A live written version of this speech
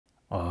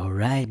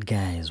Alright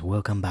guys,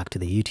 welcome back to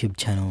the YouTube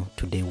channel.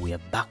 Today we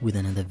are back with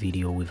another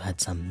video. We've had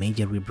some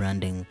major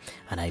rebranding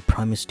and I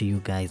promise to you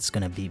guys it's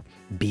gonna be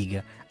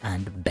bigger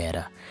and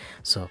better.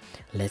 So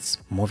let's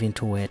move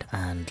into it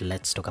and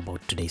let's talk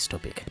about today's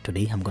topic.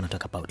 Today I'm gonna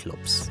talk about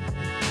loops.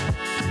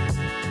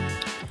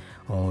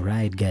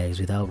 Alright guys,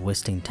 without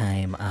wasting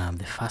time,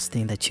 the first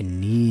thing that you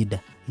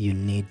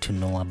need to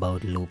know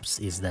about loops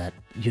is that,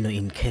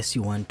 in case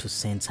you want to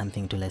send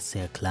something to, let's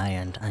say, a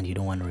client and you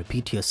don't want to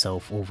repeat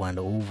yourself over and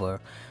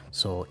over,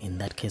 so in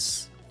that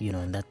case,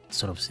 in that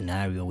sort of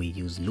scenario we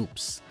use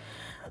loops.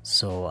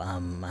 So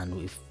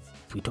and if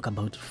we talk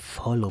about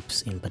for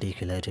loops in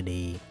particular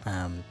today,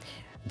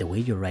 the way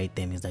you write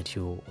them is that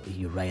you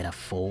write a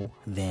for,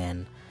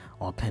 then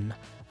open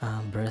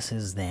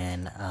braces,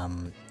 then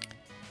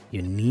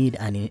you need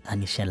an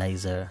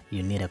initializer,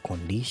 you need a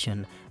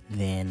condition,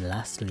 then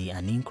lastly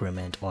an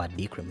increment or a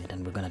decrement,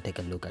 and we're going to take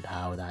a look at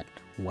how that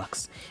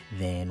works.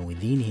 Then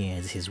within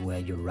here, this is where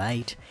you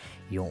write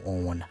your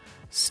own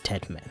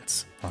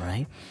statements. All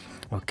right,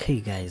 okay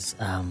guys,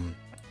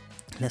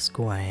 let's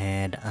go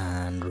ahead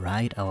and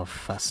write our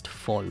first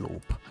for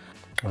loop.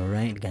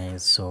 Alright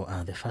guys, so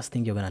the first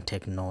thing you're gonna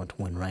take note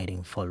when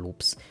writing for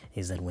loops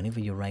is that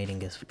whenever you're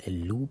writing a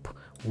loop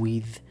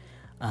with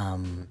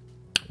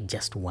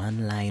just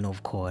one line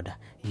of code,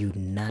 you're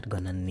not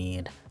gonna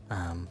need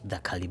the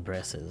curly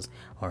braces.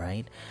 All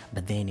right,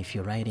 but then if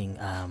you're writing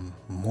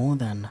more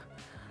than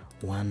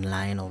one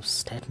line of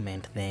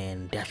statement,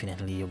 then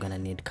definitely you're gonna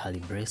need curly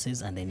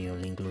braces, and then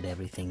you'll include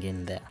everything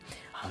in there.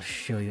 I'll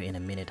show you in a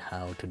minute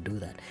how to do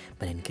that.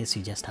 But in case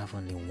you just have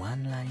only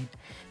one line,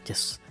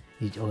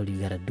 all you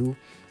gotta do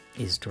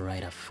is to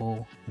write a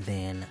for,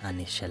 then an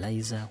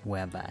initializer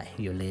whereby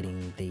you're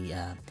letting the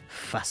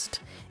first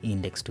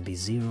index to be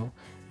 0,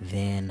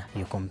 then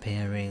you're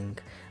comparing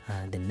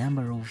the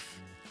number of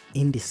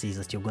indices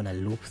that you're gonna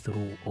loop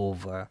through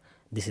over,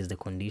 this is the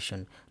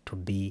condition, to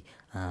be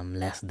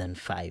less than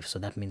 5. So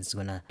that means it's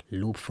gonna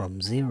loop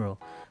from 0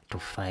 to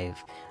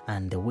 5,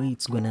 and the way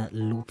it's gonna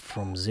loop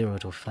from 0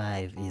 to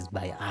 5 is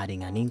by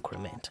adding an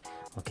increment.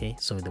 Okay,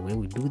 so the way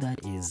we do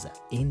that is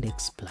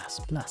index plus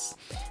plus,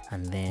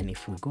 and then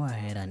if we go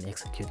ahead and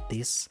execute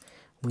this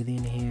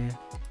within here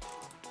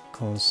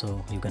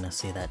console, you're gonna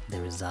see that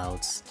the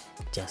result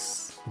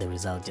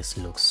just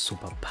looks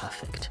super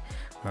perfect.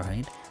 All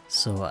right,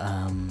 so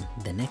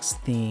the next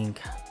thing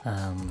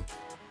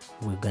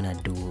we're gonna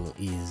do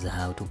is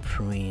how to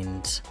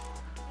print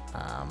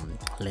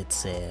let's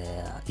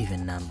say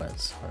even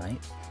numbers. All right,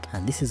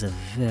 and this is a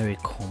very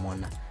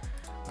common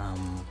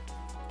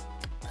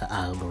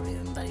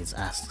algorithm that is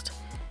asked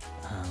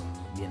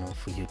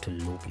for you to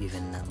loop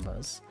even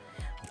numbers.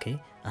 Okay,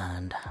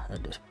 and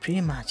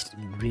pretty much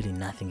really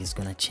nothing is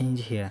gonna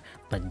change here,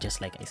 but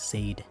just like I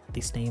said,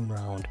 this time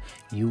round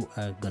you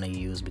are gonna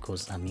use,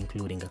 because I'm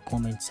including a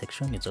comment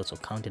section, it's also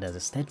counted as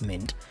a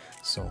statement,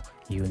 so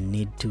you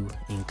need to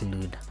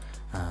include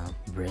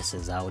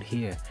braces out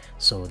here.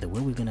 So the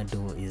way we're gonna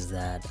do is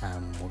that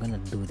we're gonna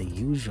do the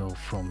usual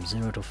from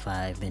 0 to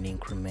 5, then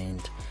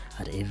increment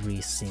at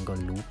every single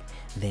loop,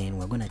 then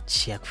we're gonna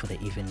check for the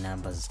even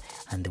numbers.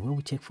 And the way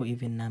we check for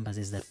even numbers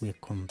is that we're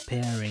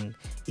comparing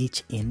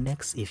each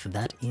index. If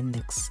that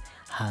index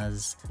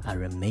has a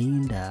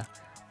remainder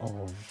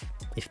of,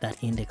 if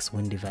that index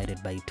when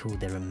divided by 2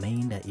 the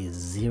remainder is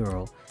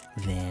 0,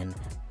 then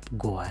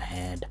go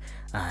ahead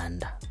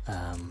and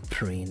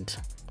print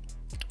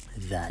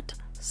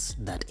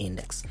that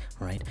index.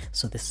 Right,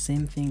 so the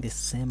same thing, the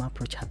same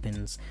approach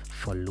happens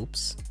for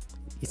loops.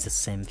 It's the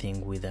same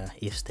thing with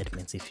if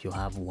statements. If you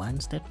have one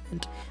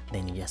statement,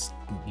 then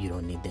you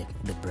don't need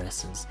the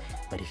braces,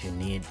 but if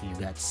you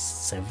got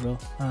several,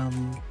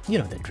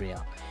 the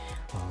drill.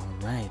 All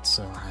right,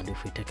 so and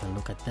if we take a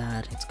look at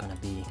that, it's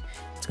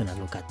gonna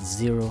look at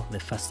 0, the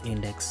first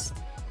index,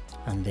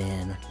 and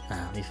then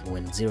if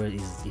 0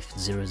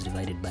 is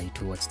divided by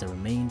 2, what's the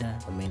remainder?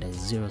 Remainder is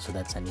 0, so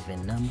that's an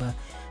even number.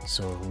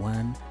 So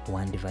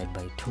 1 divided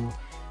by 2,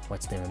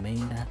 what's the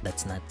remainder?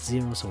 That's not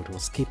 0, so it will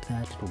skip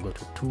that. It will go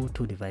to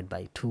 2 divided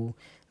by 2,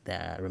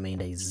 the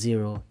remainder is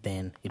 0,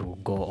 then it will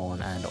go on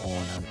and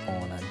on and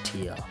on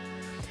until,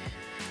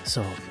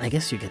 so I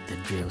guess you get the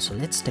drill. So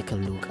let's take a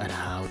look at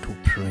how to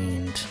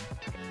print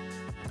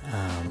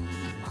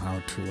how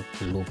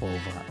to loop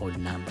over odd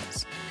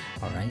numbers.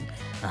 All right,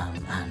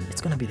 and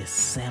it's gonna be the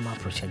same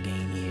approach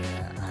again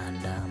here,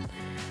 and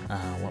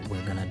what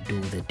we're gonna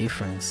do, the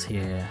difference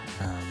here,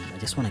 I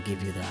just want to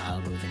give you the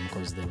algorithm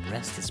because the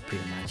rest is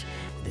pretty much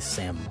the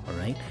same. All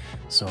right,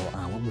 so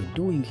what we're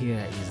doing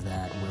here is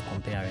that we're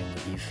comparing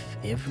if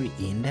every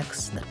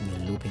index that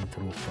we're looping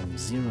through from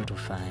 0 to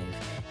 5,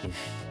 if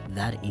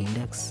that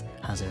index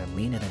has a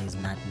remainder that is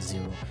not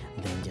 0,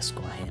 then just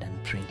go ahead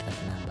and print that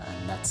number,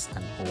 and that's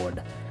an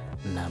odd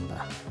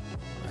number.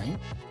 Right,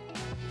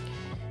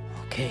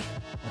 okay,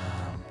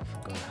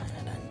 go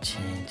ahead and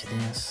change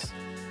this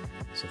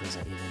so these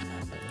are even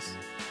numbers.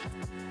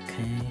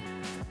 Okay,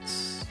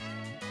 it's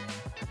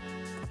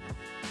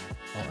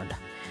odd.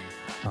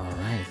 All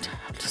right,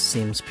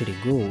 seems pretty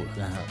good.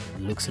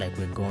 Looks like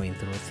we're going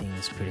through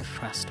things pretty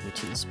fast,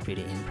 which is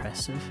pretty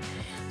impressive.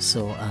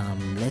 So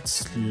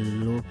let's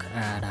look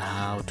at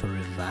how to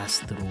reverse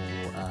through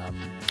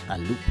a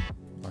loop.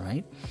 All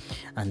right,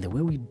 and the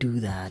way we do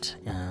that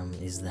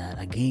is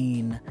that,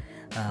 again,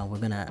 we're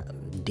gonna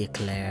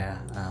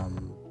declare,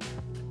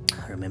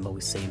 remember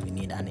we said we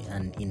need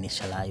an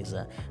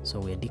initializer, so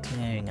we're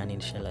declaring an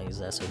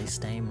initializer. So this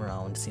time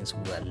around, since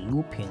we are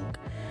looping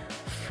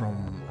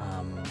from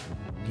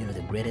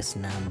the greatest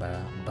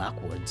number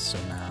backwards, so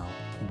now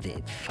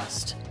the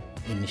first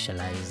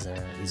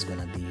initializer is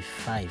gonna be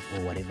 5,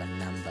 or whatever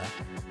number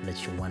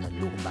that you want to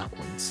look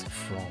backwards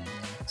from.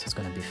 So it's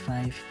gonna be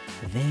 5.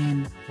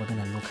 Then we're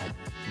gonna look at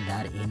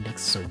that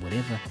index. So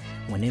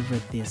whenever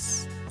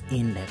this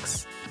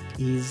index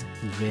is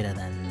greater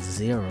than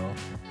 0,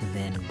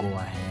 then go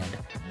ahead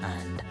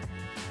and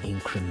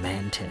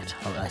increment it,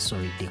 or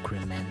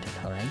decrement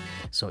it. All right,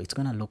 so it's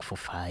gonna look for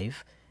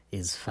 5.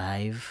 Is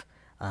 5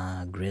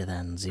 greater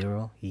than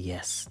 0?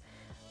 Yes.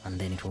 And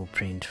then it will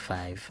print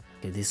 5.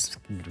 This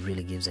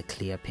really gives a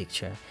clear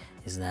picture,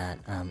 is that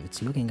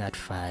it's looking at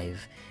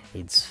 5.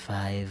 It's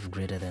 5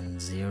 greater than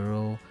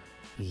 0?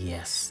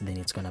 Yes. Then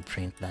it's gonna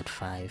print that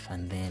 5,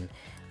 and then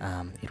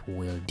it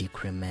will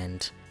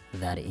decrement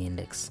that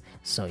index.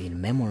 So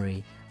in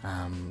memory,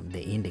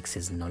 the index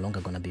is no longer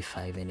gonna be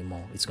 5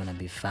 anymore. It's gonna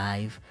be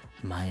 5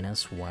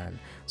 minus 1.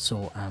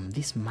 So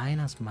this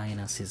minus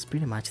is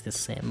pretty much the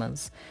same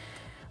as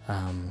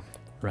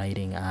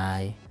writing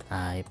I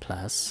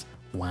plus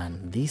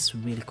 1. This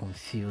really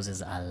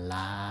confuses a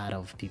lot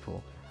of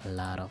people,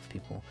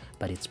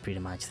 but it's pretty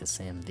much the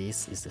same.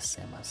 This is the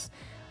same as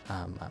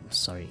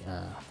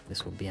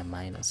this will be a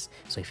minus.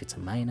 So if it's a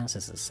minus,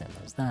 it's the same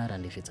as that,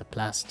 and if it's a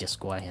plus, just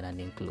go ahead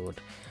and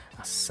include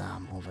a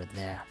sum over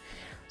there.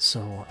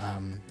 So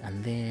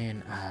and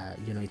then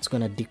it's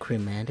gonna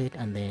decrement it,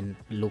 and then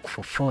look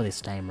for 4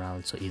 this time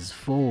around. So is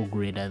 4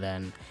 greater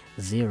than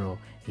 0?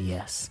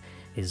 Yes.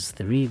 Is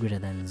 3 greater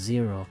than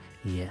 0?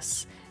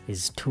 Yes.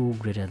 Is 2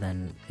 greater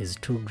than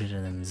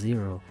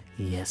 0?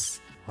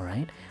 Yes. All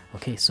right.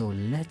 Okay, so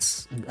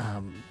let's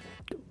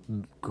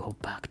go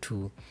back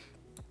to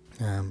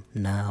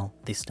now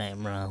this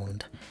time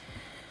around,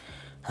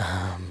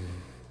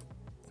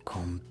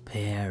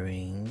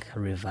 comparing,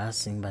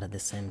 reversing, but at the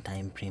same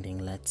time printing,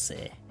 let's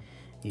say,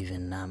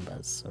 even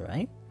numbers. All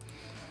right,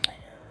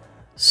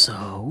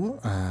 so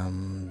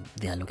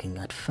they are looking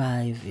at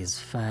 5. Is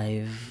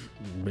 5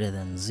 greater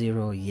than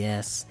 0?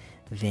 Yes.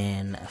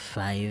 Then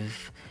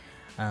 5,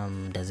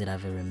 does it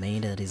have a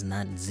remainder that is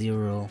not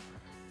 0?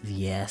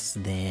 Yes.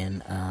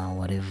 Then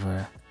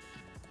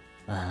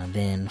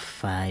then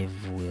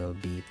 5 will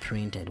be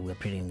printed. We're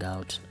printing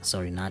out,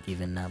 not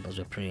even numbers,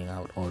 we're printing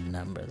out odd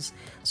numbers.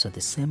 So the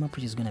same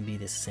approach is going to be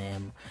the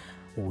same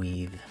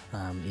with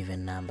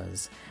even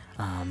numbers.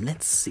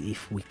 Let's see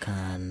if we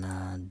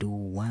can do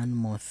one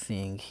more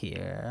thing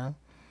here.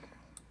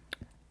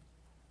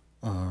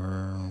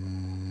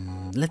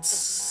 Let's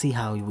see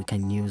how we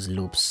can use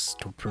loops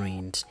to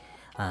print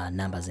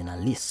numbers in a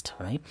list,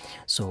 right?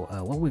 So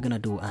what we're gonna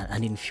do,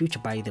 and in future,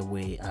 by the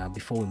way,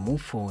 before we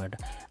move forward,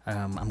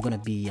 I'm gonna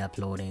be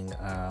uploading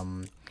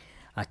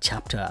a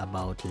chapter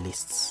about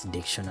lists,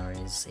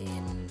 dictionaries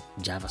in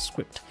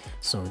JavaScript.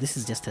 So this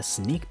is just a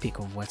sneak peek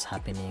of what's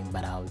happening,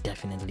 but I'll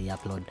definitely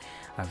upload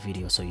a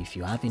video. So if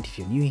you're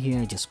new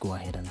here, just go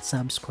ahead and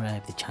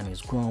subscribe. The channel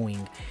is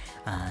growing,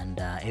 and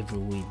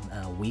every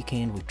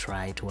weekend we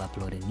try to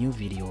upload a new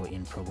video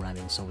in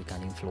programming, so we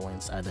can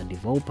influence other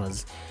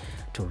developers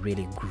to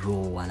really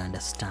grow and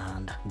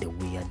understand the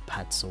weird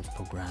parts of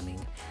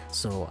programming.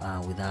 So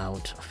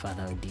without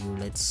further ado,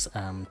 let's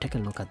take a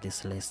look at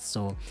this list.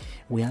 So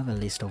we have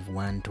a list of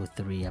 1, 2,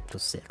 3 up to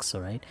 6,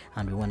 all right,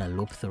 and we want to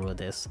loop through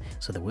this.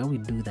 So the way we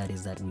do that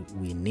is that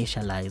we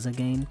initialize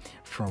again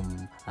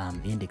from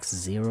index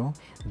 0.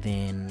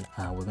 Then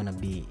we're gonna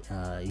be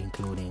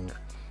including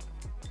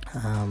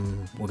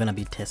we're gonna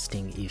be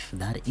testing if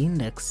that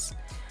index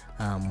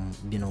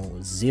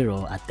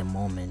 0 at the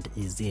moment,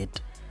 is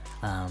it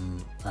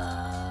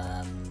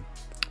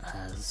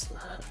as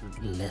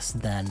less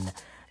than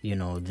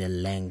the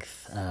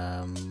length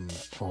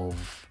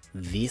of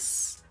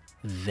this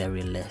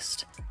very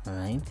list, all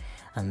right?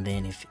 And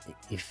then if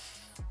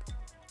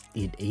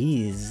it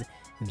is,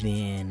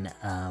 then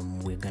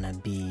we're gonna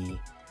be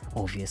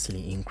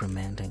obviously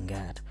incrementing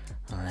that.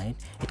 All right,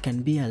 it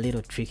can be a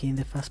little tricky in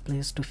the first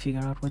place to figure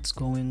out what's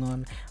going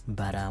on,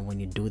 but when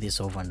you do this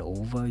over and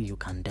over, you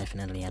can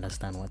definitely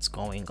understand what's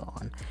going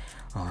on.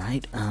 All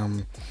right,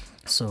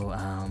 so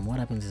what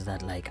happens is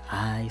that, like,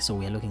 so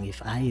we are looking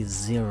if I is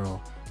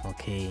 0,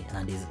 okay,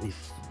 and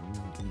if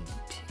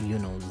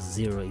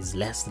 0 is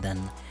less than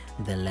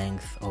the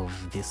length of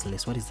this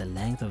list. What is the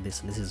length of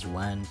this list? Is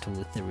 1,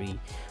 2, 3,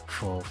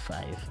 4,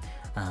 5,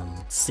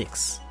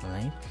 6, all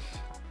right?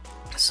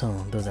 So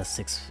those are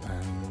 6.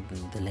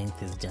 The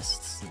length is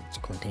just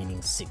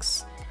containing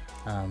 6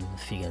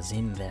 figures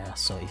in there.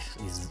 So if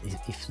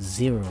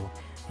 0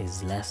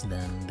 is less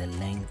than the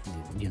length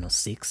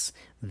 6,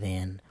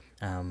 then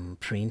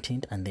print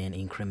it and then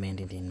increment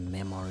it in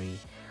memory.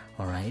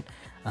 All right,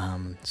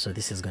 so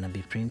this is going to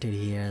be printed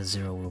here,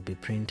 0 will be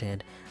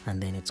printed,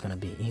 and then it's going to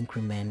be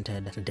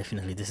incremented. So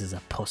definitely this is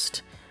a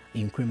post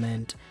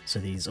increment. So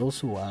there's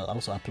also, I'll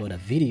also upload a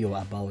video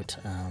about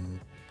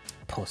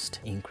post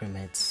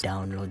increments.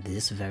 Download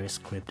this very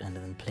script and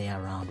then play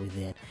around with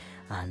it,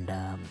 and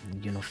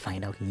you know,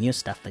 find out new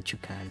stuff that you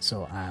can.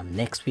 So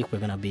next week we're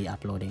gonna be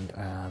uploading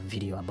a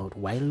video about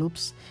while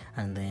loops,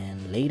 and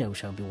then later we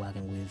shall be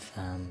working with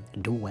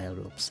do while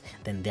loops.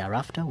 Then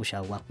thereafter we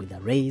shall work with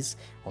arrays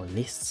or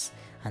lists,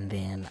 and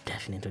then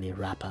definitely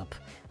wrap up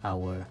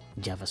our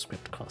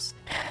JavaScript course.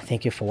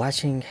 Thank you for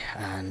watching,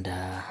 and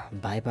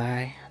bye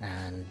bye,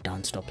 and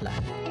don't stop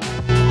learning.